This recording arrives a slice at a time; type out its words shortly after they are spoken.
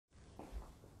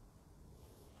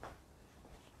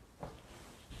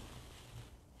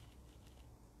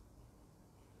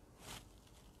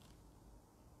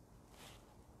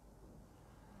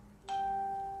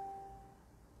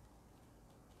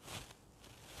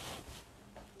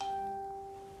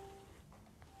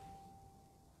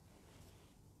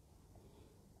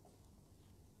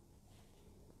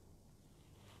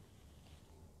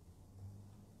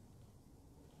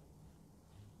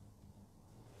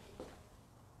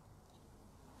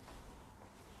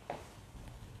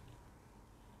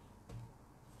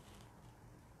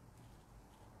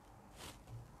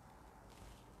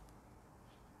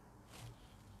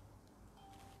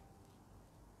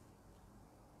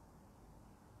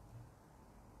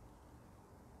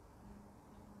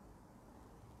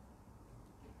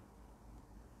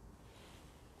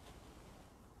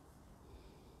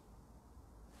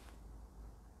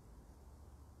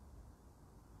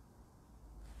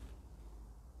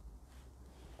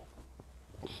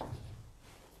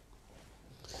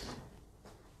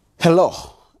Hello,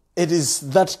 it is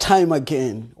that time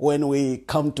again when we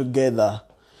come together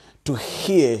to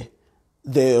hear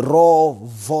the raw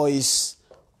voice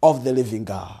of the living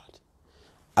God.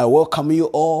 I welcome you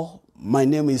all. My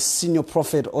name is Senior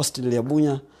Prophet Augustine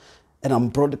Liabunya, and I'm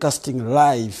broadcasting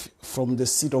live from the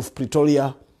city of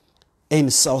Pretoria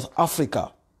in South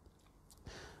Africa.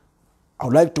 I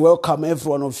would like to welcome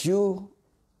every one of you,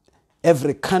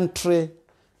 every country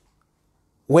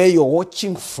where you're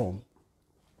watching from.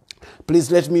 Please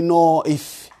let me know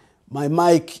if my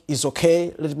mic is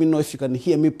okay. Let me know if you can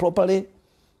hear me properly.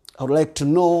 I would like to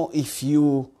know if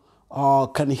you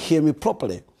can hear me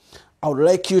properly. I would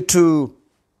like you to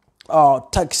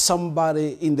tag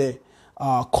somebody in the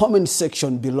comment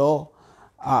section below.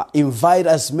 Invite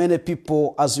as many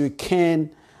people as we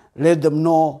can. Let them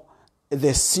know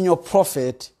the senior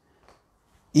prophet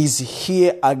is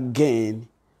here again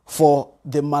for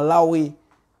the Malawi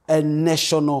and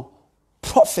national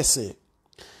prophecy.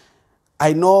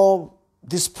 I know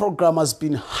this program has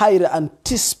been highly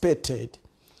anticipated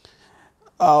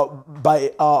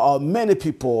by many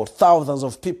people, thousands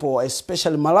of people,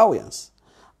 especially Malawians.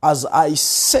 As I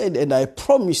said and I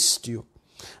promised you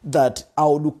that I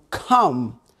would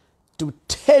come to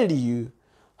tell you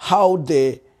how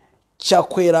the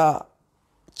Chakwera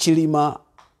Chilima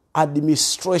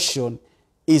administration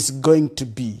is going to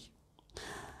be.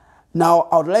 Now,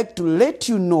 I would like to let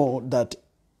you know that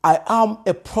I am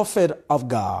a prophet of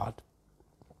God.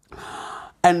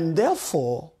 And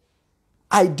therefore,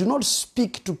 I do not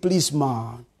speak to please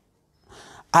man.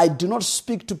 I do not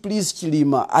speak to please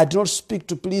Chilima. I do not speak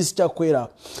to please Chakwera.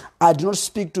 I do not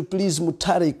speak to please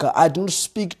Mutarika. I do not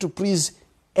speak to please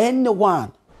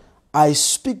anyone. I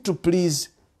speak to please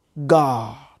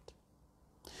God.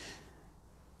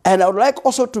 And I would like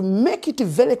also to make it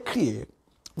very clear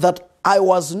that I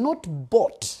was not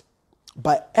bought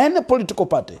by any political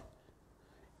party,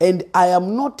 and I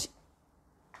am not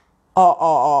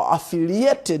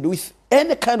affiliated with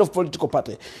any kind of political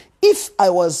party. If I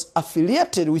was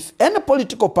affiliated with any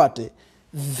political party,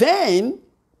 then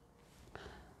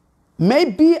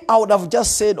maybe I would have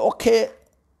just said, okay,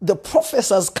 the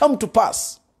prophecy has come to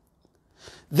pass.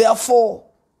 Therefore,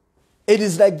 it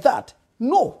is like that.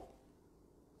 No.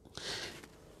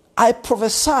 I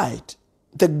prophesied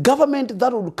the government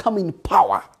that would come in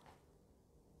power.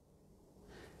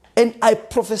 And I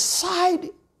prophesied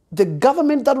the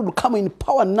government that would come in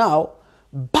power now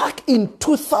back in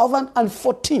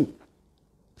 2014.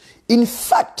 In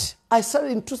fact, I said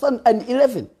it in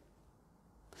 2011.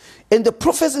 And the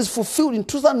prophecy is fulfilled in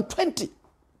 2020.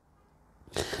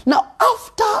 Now,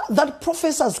 after that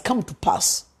prophecy has come to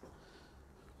pass,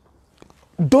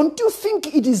 don't you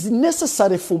think it is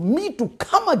necessary for me to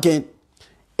come again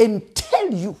and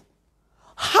tell you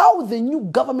how the new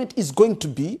government is going to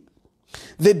be,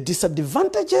 the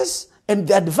disadvantages and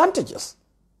the advantages?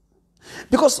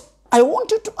 Because I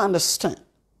want you to understand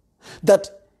that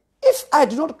if I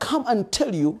do not come and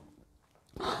tell you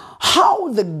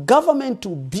how the government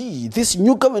will be, this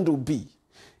new government will be,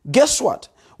 guess what?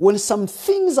 When some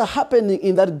things are happening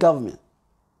in that government,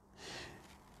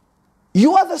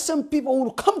 you are the same people who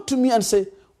will come to me and say,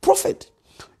 Prophet,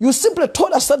 you simply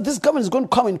told us that this government is going to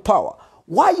come in power.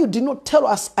 Why you did not tell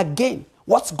us again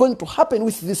what's going to happen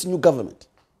with this new government?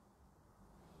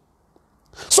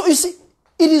 So you see,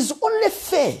 it is only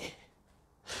fair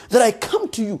that I come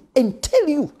to you and tell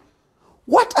you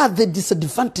what are the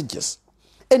disadvantages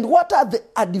and what are the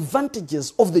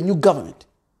advantages of the new government.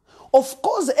 Of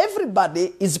course,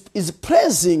 everybody is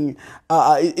praising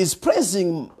Dr.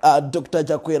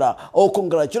 Chakwera. Oh,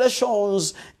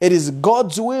 congratulations! It is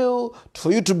God's will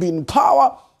for you to be in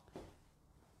power.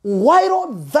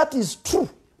 While that is true,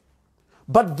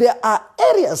 but there are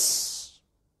areas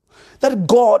that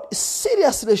God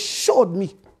seriously showed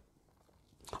me,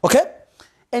 okay,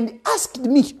 and asked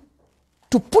me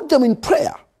to put them in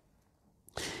prayer,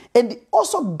 and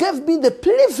also gave me the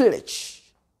privilege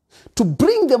to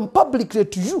bring them publicly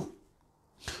to you,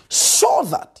 so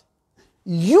that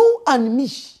you and me,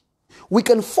 we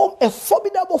can form a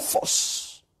formidable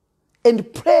force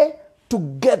and pray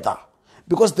together.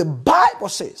 Because the Bible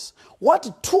says,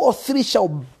 what 2 or 3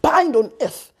 shall bind on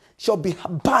earth shall be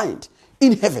bound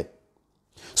in heaven.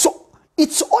 So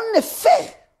it's only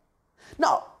fair.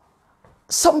 Now,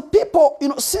 some people,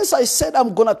 since I said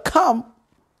I'm going to come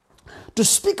to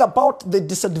speak about the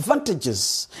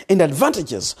disadvantages and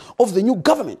advantages of the new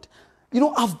government,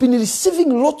 I've been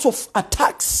receiving lots of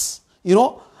attacks.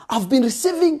 I've been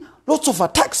receiving lots of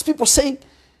attacks. People saying,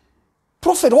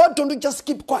 Prophet, why don't you just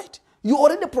keep quiet? You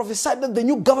already prophesied that the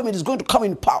new government is going to come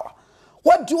in power.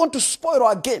 What do you want to spoil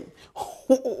again?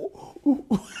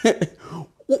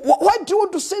 Why do you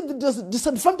want to say the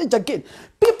disadvantage again?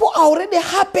 People are already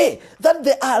happy that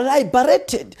they are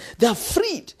liberated. They are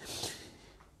freed.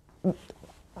 We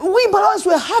Malawians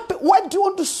were happy. Why do you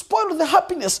want to spoil the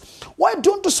happiness? Why do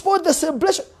you want to spoil the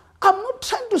celebration? I'm not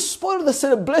trying to spoil the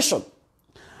celebration.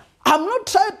 I'm not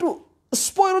trying to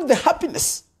spoil the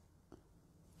happiness.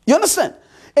 You understand?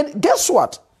 And guess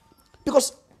what?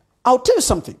 Because I'll tell you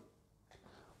something.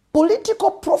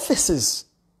 Political prophecies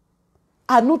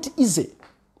are not easy.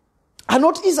 Are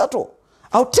not easy at all.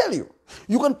 I'll tell you.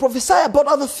 You can prophesy about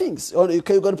other things. Or you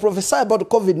can prophesy about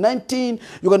COVID-19.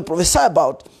 You can prophesy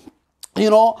about,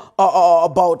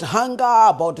 about hunger,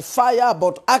 about fire,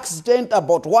 about accident,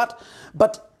 about what.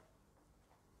 But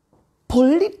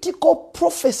political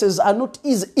prophecies are not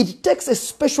easy. It takes a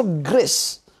special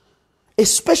grace, a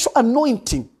special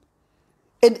anointing,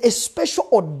 and a special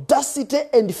audacity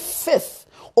and faith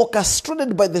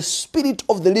orchestrated by the Spirit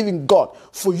of the living God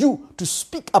for you to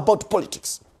speak about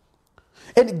politics.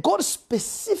 And God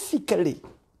specifically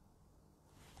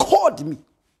called me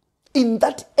in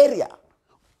that area.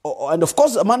 And of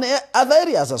course, among other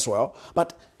areas as well.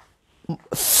 But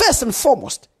first and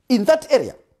foremost, in that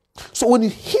area. So when you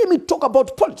hear me talk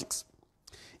about politics,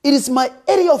 it is my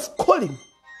area of calling.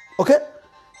 Okay?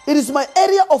 It is my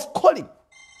area of calling.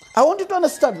 I want you to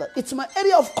understand that. It's my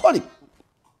area of calling.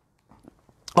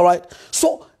 All right?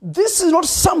 So this is not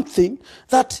something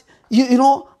that,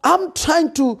 I'm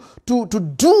trying to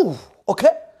do. Okay?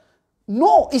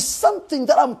 No, it's something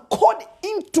that I'm called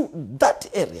into that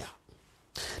area.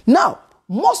 Now,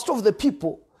 most of the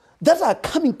people that are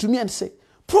coming to me and say,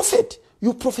 Prophet,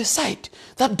 you prophesied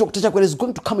that Dr. Chakwera is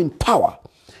going to come in power.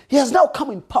 He has now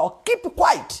come in power. Keep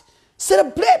quiet.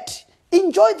 Celebrate.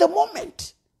 Enjoy the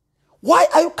moment. Why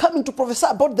are you coming to prophesy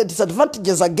about the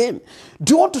disadvantages again?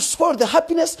 Do you want to spoil the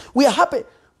happiness? We are happy.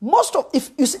 Most of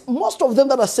them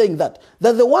that are saying that,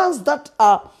 they're the ones that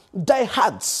are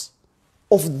diehards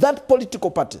of that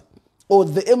political party or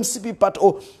the MCP party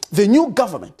or the new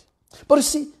government. But you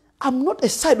see, I'm not a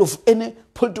side of any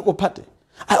political party.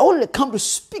 I only come to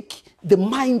speak the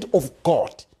mind of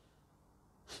God.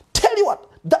 Tell you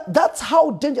what, that's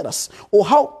how dangerous or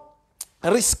how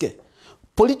risky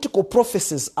political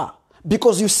prophecies are.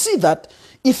 Because you see that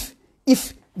if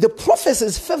the prophecy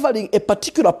is favoring a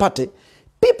particular party,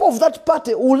 people of that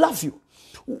party will love you,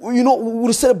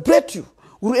 will celebrate you,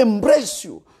 will embrace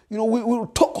you, we will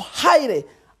talk highly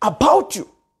about you.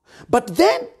 But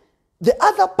then the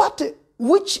other party,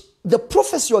 which the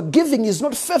prophecy you are giving is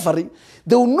not favoring,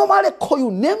 they will normally call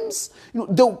you names.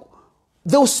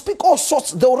 They'll speak all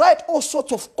sorts. They'll write all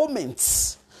sorts of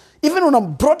comments. Even when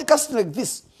I'm broadcasting like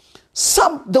this,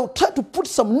 they'll try to put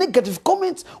some negative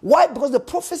comments. Why? Because the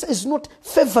prophecy is not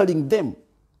favoring them.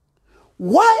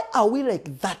 Why are we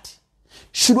like that?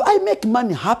 Should I make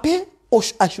money happy or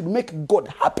I should make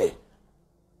God happy?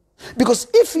 Because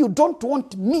if you don't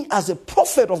want me as a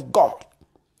prophet of God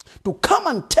to come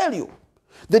and tell you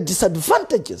the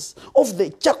disadvantages of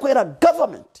the Chakwera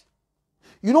government,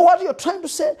 you know what you're trying to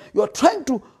say? You're trying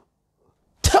to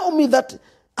tell me that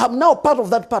I'm now part of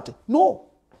that party. No,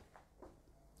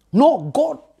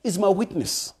 God is my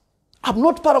witness. I'm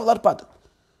not part of that party.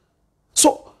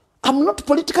 So I'm not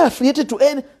politically affiliated to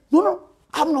any. No,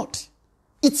 I'm not.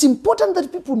 It's important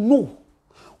that people know.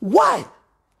 Why?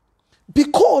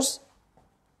 Because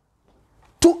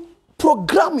to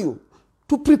program you,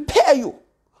 to prepare you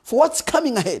for what's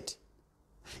coming ahead,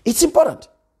 it's important.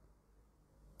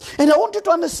 And I want you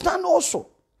to understand also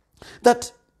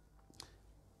that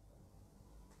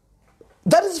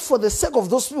is for the sake of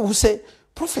those people who say,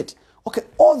 Prophet, okay,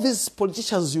 all these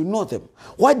politicians, you know them.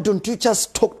 Why don't you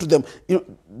just talk to them?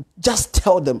 Just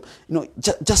tell them,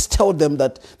 just tell them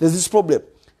that there's this problem.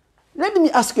 Let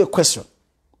me ask you a question.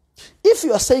 If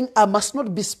you are saying I must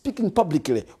not be speaking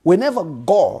publicly, whenever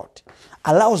God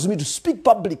allows me to speak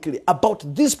publicly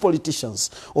about these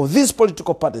politicians or these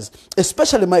political parties,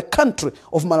 especially my country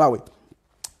of Malawi,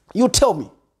 you tell me,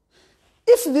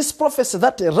 if this prophecy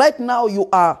that right now you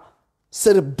are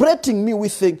celebrating me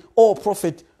with saying, oh,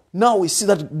 Prophet, now we see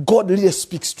that God really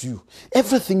speaks to you.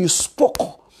 Everything you spoke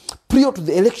prior to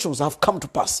the elections have come to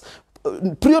pass.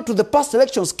 Prior to the past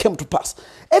elections came to pass.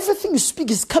 Everything you speak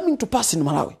is coming to pass in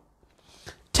Malawi.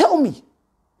 Tell me,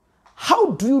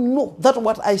 how do you know that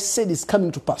what I said is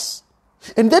coming to pass?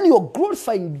 And then you're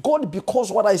glorifying God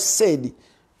because what I said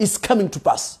is coming to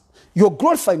pass. You're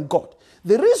glorifying God.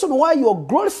 The reason why you're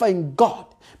glorifying God,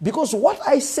 because what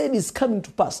I said is coming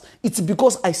to pass, it's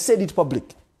because I said it public.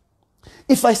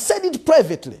 If I said it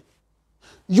privately,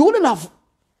 you wouldn't have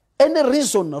any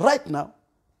reason right now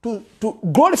to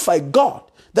glorify God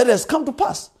that it has come to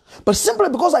pass. But simply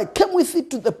because I came with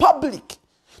it to the public,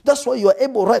 That's why you are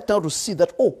able right now to see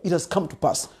that, oh, it has come to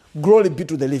pass. Glory be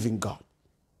to the living God.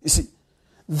 You see,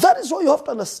 that is why you have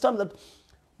to understand that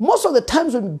most of the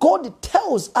times when God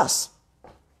tells us,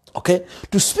 okay,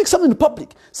 to speak something in public,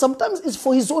 sometimes it's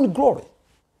for his own glory.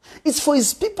 It's for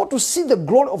his people to see the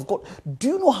glory of God. Do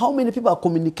you know how many people are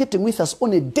communicating with us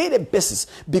on a daily basis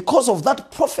because of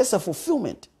that prophecy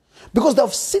fulfillment? Because they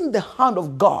have seen the hand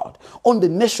of God on the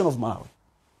nation of Malawi.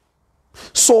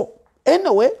 So,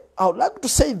 anyway, I would like to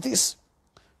say this.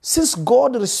 Since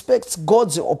God respects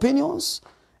God's opinions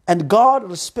and God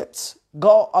respects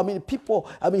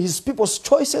his people's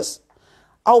choices,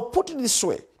 I'll put it this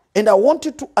way. And I want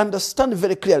you to understand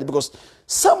very clearly, because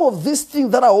some of these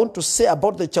things that I want to say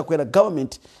about the Chakwera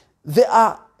government, there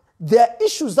are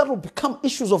issues that will become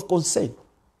issues of concern.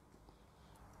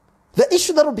 The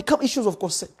issue that will become issues of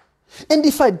concern. And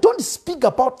if I don't speak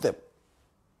about them,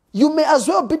 you may as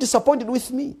well be disappointed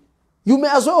with me. You may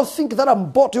as well think that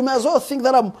I'm bought. You may as well think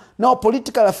that I'm now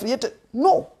politically affiliated.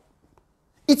 No.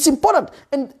 It's important.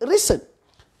 And listen,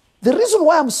 the reason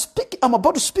why I'm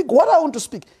about to speak what I want to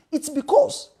speak, it's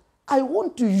because I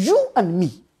want you and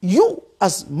me, you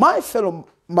as my fellow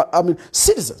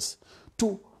citizens,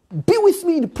 to be with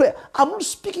me in prayer. I'm not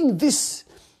speaking this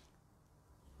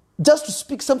just to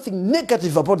speak something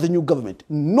negative about the new government.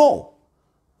 No.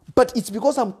 But it's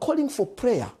because I'm calling for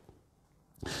prayer.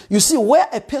 You see, where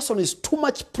a person is too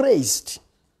much praised,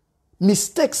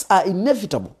 mistakes are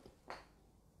inevitable.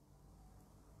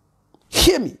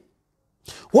 Hear me.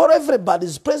 What everybody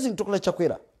is praising Dr.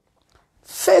 Chakwera,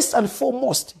 first and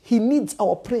foremost, he needs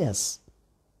our prayers.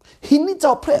 He needs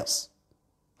our prayers.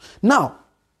 Now,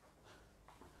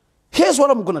 here's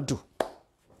what I'm going to do.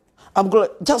 I'm going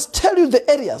to just tell you the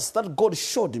areas that God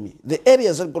showed me. The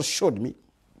areas that God showed me.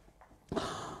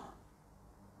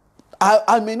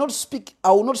 I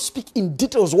will not speak in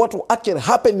details what will actually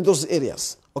happen in those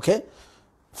areas. Okay?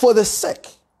 For the sake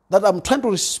that I'm trying to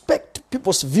respect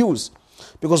people's views.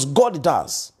 Because God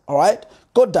does. All right?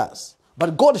 God does.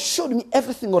 But God showed me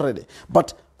everything already.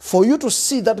 But for you to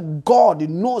see that God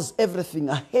knows everything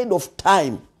ahead of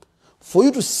time, for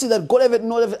you to see that God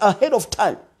knows everything ahead of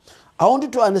time, I want you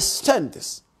to understand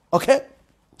this. Okay?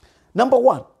 Number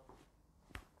one,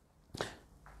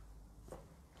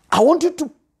 I want you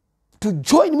to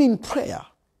join me in prayer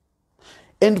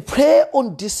and pray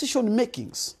on decision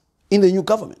makings in the new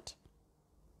government.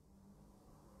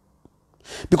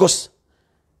 Because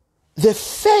the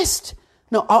first,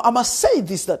 now I must say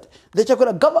this, that the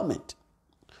Chakwera government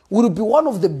will be one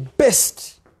of the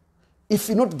best, if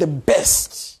not the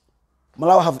best,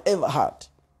 Malawi have ever had.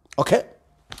 Okay?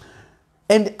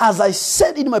 And as I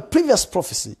said in my previous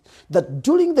prophecy, that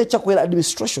during the Chakwera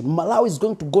administration, Malawi is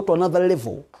going to go to another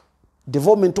level,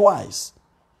 development-wise.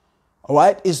 All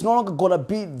right? It's no longer going to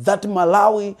be that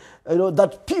Malawi,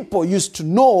 that people used to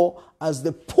know as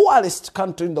the poorest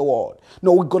country in the world.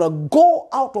 No, we're going to go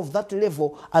out of that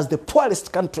level as the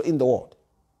poorest country in the world.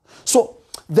 So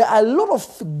there are a lot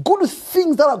of good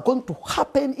things that are going to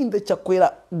happen in the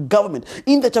Chakwera government,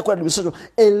 in the Chakwera administration.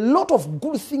 A lot of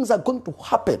good things are going to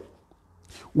happen,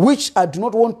 which I do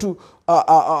not want to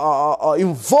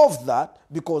involve that,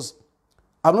 because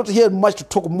I'm not here much to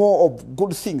talk more of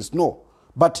good things, no.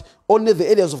 But only the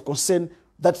areas of concern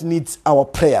that needs our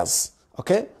prayers,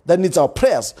 okay? That needs our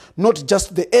prayers, not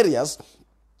just the areas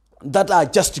that are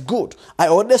just good. I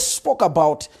already spoke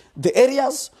about the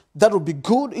areas that will be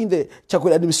good in the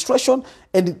Chakwera administration,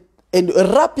 and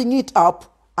wrapping it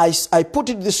up, I put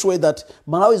it this way, that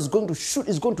Malawi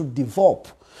is going to develop.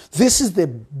 This is the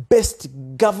best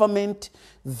government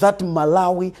that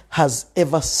Malawi has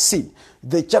ever seen.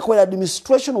 The Chakwera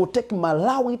administration will take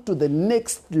Malawi to the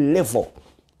next level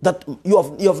that you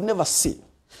have never seen.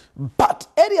 But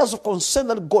areas of concern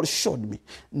that God showed me.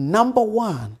 Number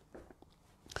one,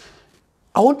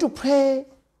 I want to pray,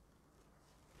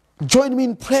 join me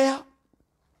in prayer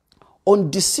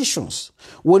on decisions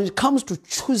when it comes to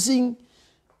choosing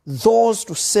those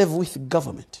to serve with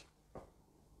government.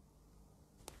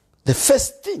 The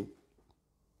first thing.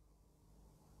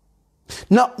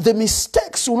 Now, the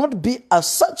mistakes will not be as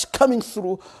such coming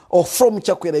through or from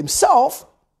Chakwera himself,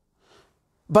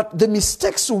 but the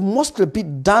mistakes will mostly be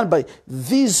done by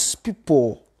these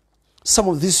people, some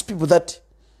of these people that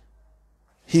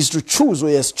he's to choose or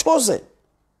he has chosen.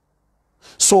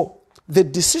 So, the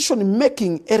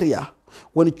decision-making area,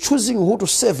 when choosing who to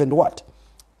serve and what,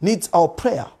 needs our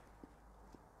prayer.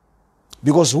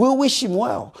 Because we wish him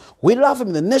well. We love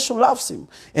him. The nation loves him.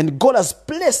 And God has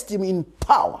placed him in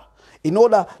power in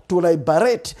order to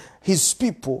liberate his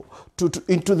people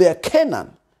into their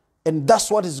Canaan. And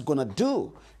that's what he's going to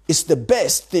do. It's the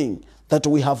best thing that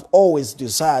we have always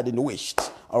desired and wished.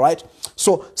 All right.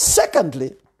 So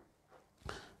secondly,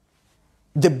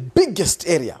 the biggest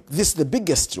area, this is the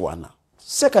biggest one now.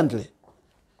 Secondly,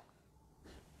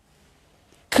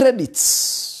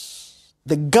 credits,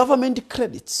 the government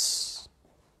credits.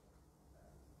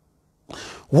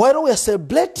 While we are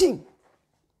celebrating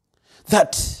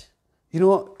that,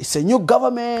 it's a new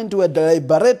government, we're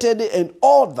deliberated and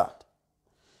all that,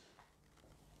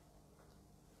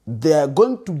 there are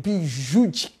going to be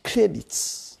huge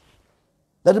credits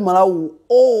that Malawi,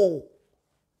 all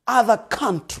other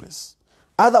countries,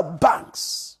 other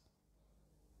banks,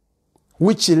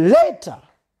 which later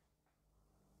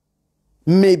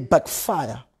may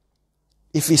backfire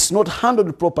if it's not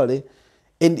handled properly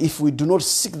and if we do not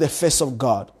seek the face of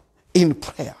God in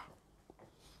prayer.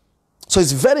 So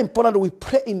it's very important we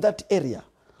pray in that area.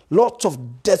 Lots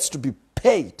of debts to be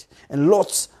paid, and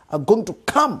lots are going to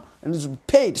come and it's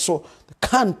paid. So the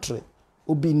country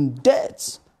will be in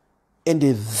debt. And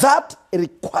that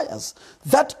requires,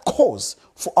 that calls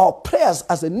for our prayers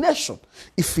as a nation.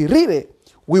 If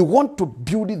we want to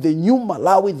build the new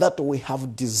Malawi that we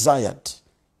have desired.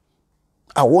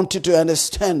 I want you to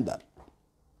understand that.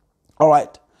 All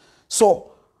right.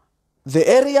 So the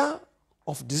area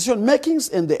of decision makings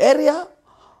and the area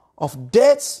of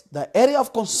debts, the area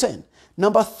of concern.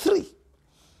 Number 3,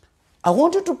 I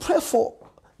want you to pray for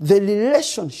the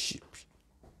relationship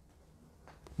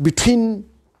between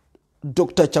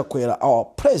Dr. Chakwera, our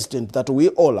president that we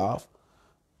all have,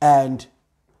 and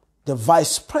the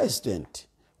vice president,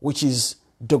 which is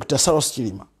Dr.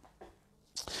 Chilima.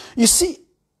 You see,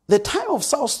 the time of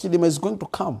Chilima is going to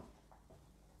come.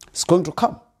 It's going to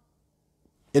come.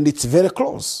 And it's very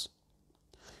close.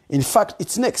 In fact,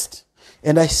 it's next.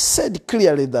 And I said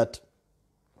clearly that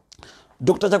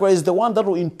Dr. Chakwera is the one that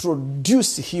will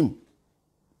introduce him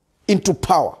into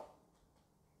power.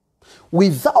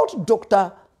 Without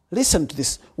listen to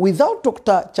this, without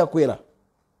Dr. Chakwera,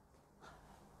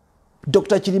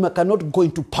 Dr. Chilima cannot go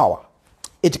into power.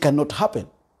 It cannot happen.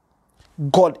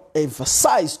 God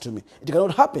emphasized to me, it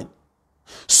cannot happen.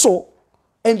 So,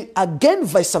 and again,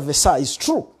 vice versa is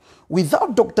true.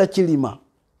 Without Dr. Chilima,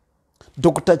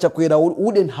 Dr. Chakwera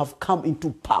wouldn't have come into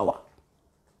power.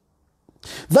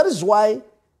 That is why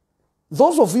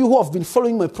those of you who have been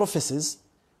following my prophecies,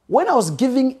 when I was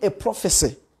giving a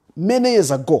prophecy many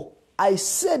years ago, I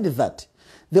said that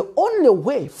the only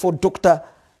way for Dr.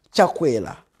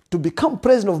 Chakwera to become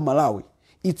president of Malawi,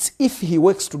 it's if he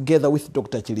works together with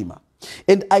Dr. Chilima.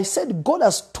 And I said, God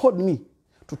has told me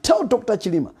to tell Dr.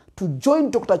 Chilima to join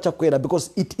Dr. Chakwera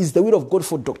because it is the will of God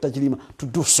for Dr. Chilima to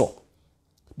do so.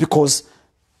 Because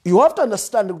you have to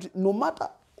understand that no matter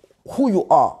who you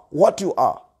are, what you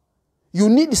are, you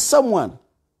need someone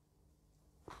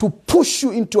to push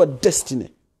you into a destiny.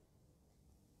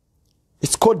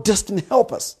 It's called destiny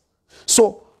helpers.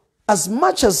 So, as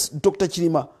much as Dr.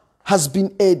 Chilima has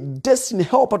been a destiny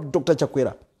helper to Dr.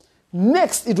 Chakwera,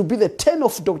 next it will be the turn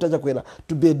of Dr. Chakwera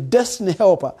to be a destiny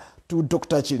helper to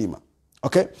Dr. Chilima.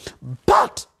 Okay?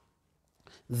 But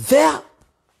their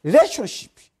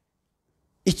relationship,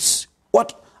 it's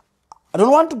what, I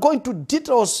don't want to go into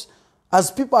details as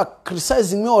people are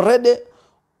criticizing me already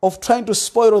of trying to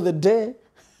spoil the day,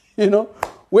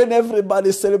 when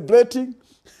everybody's celebrating.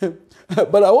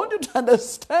 But I want you to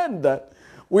understand that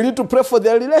we need to pray for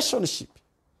their relationship.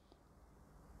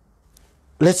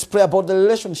 Let's pray about the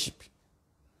relationship.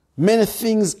 Many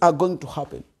things are going to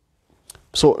happen.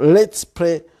 So let's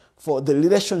pray for the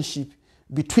relationship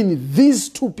between these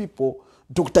two people,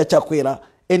 Dr. Chakwera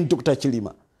and Dr.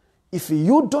 Chilima. If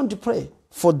you don't pray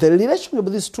for the relationship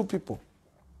with these two people,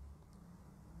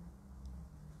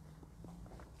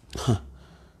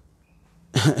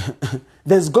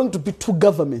 there's going to be two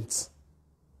governments.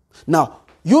 Now,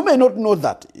 you may not know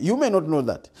that.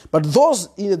 But those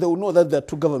they will know that there are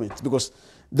two governments because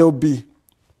there will be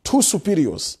two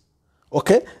superiors.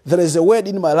 Okay? There is a word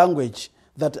in my language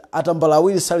that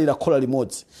atambalawili salira kola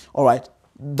limodzi. All right?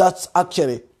 That's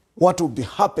actually what will be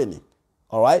happening.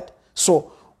 All right?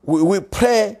 So, we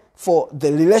pray for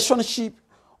the relationship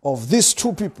of these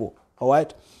two people. All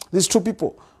right? These two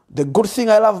people. The good thing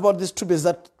I love about these two people is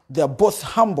that they are both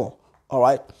humble. All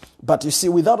right? But you see,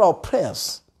 without our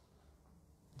prayers,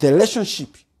 the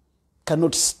relationship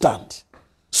cannot stand.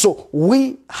 So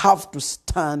we have to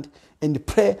stand and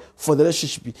pray for the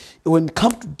relationship. When it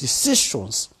comes to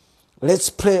decisions, let's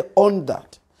pray on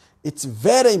that. It's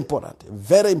very important.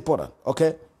 Very important.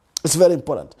 Okay? It's very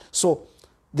important. So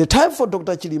the time for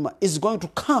Dr. Chilima is going to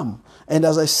come. And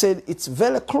as I said, it's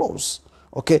very close.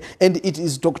 Okay? And it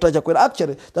is Dr. Chakwera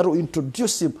actually that will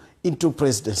introduce him into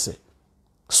presidency.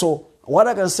 So what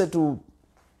I can say to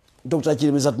Dr.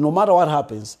 Chilima is that no matter what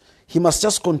happens, he must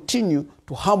just continue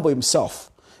to humble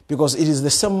himself, because it is the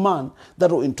same man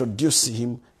that will introduce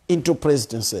him into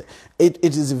presidency. It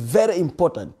is very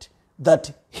important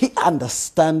that he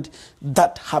understand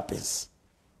that happens.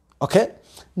 Okay?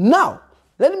 Now,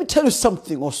 let me tell you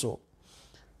something also.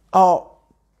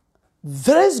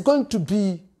 There is going to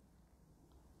be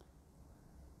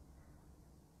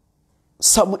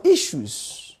some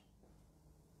issues.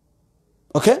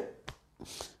 Okay?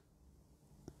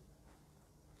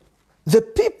 The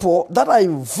people that are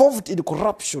involved in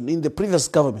corruption in the previous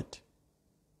government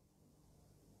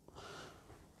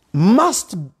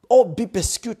must all be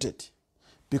persecuted,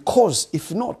 because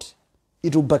if not,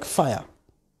 it will backfire.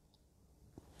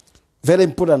 Very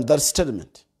important, that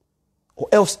statement, or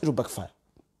else it will backfire.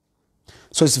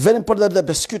 So it's very important that they're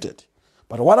persecuted.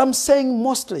 But what I'm saying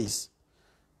mostly is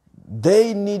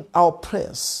they need our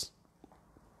prayers.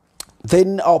 They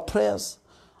need our prayers.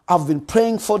 I've been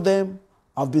praying for them.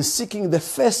 I've been seeking the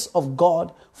face of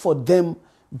God for them,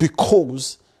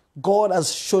 because God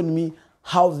has shown me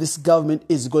how this government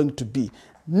is going to be.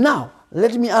 Now,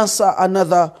 let me answer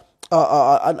another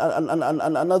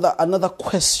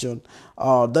question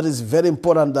that is very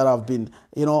important, that I've been,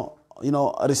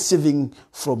 receiving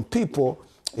from people,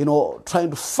 trying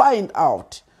to find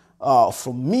out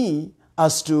from me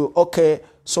as to, okay,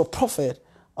 so Prophet,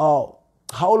 how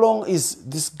long is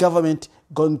this government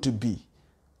going to be?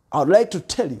 I would like to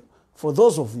tell you, for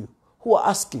those of you who are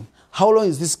asking, how long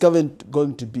is this government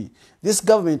going to be? This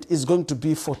government is going to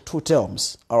be for 2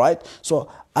 terms, all right? So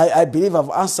I believe I've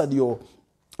answered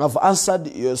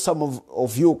some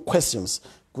of your questions.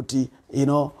 Kuti,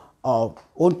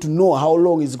 want to know how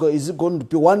long is it going to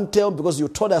be 1 term? Because you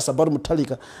told us about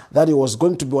Mutalika that it was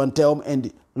going to be 1 term,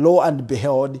 and lo and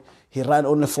behold, he ran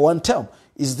only for 1 term.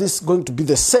 Is this going to be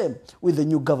the same with the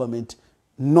new government?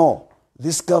 No.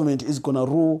 This government is going to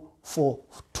rule for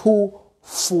 2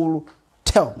 full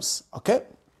terms, okay?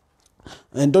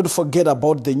 And don't forget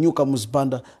about the newcomers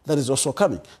banda that is also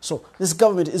coming. So this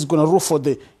government is going to rule for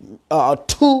the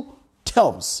 2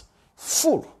 terms,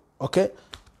 full, okay?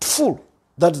 Full,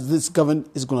 that this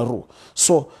government is going to rule.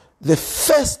 So the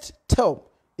first term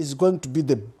is going to be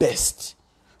the best,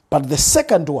 but the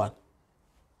second one,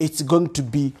 it's going to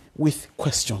be with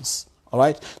questions, all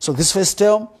right? So this first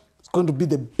term is going to be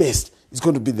the best. It's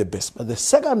going to be the best. But the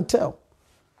second term,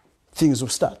 things will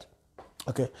start.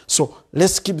 Okay, so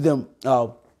let's keep them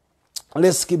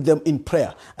in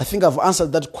prayer. I think I've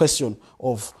answered that question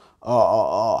of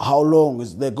how long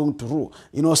is they going to rule.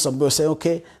 Some people say,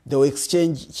 okay, they will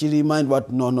exchange Chilima and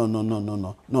what? No.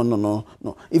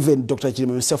 Even Dr.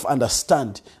 Chilima himself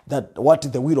understand that what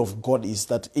the will of God is,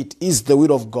 that it is the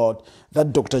will of God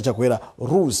that Dr. Chakwera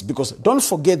rules. Because don't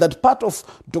forget that part of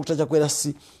Dr.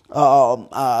 Chakwera's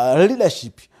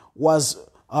leadership was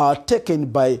taken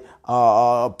by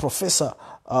Professor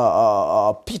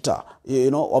Peter,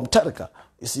 Omtarika.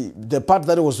 You see, the part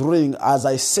that he was ruling, as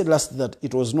I said last, that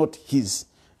it was not his.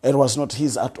 It was not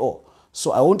his at all.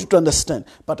 So I want you to understand.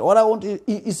 But what I want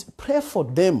is pray for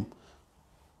them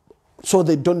so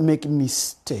they don't make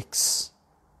mistakes.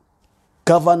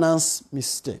 Governance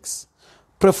mistakes.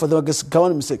 Pray for them against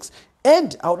governance mistakes.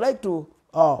 And I would like to,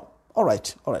 all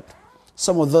right.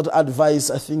 Some of that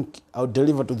advice, I think I'll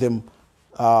deliver to them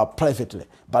privately.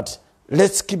 But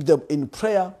let's keep them in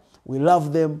prayer. We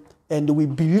love them. And we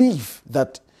believe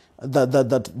that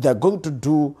they're going to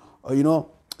do,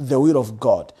 the will of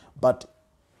God. But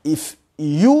if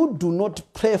you do not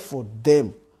pray for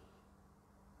them,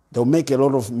 they'll make a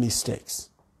lot of mistakes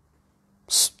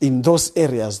in those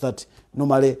areas that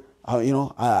normally,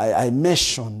 I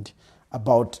mentioned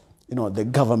about, the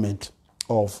government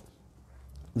of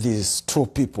these 2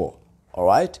 people. All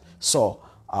right? So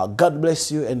God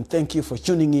bless you, and thank you for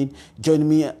tuning in. Join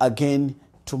me again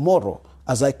tomorrow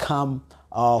as I come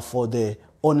for the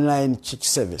online church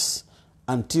service.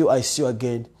 Until I see you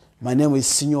again, my name is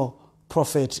Senior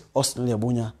Prophet Augustine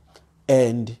Liabunya,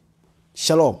 and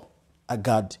Shalom.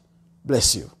 God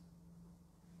bless you.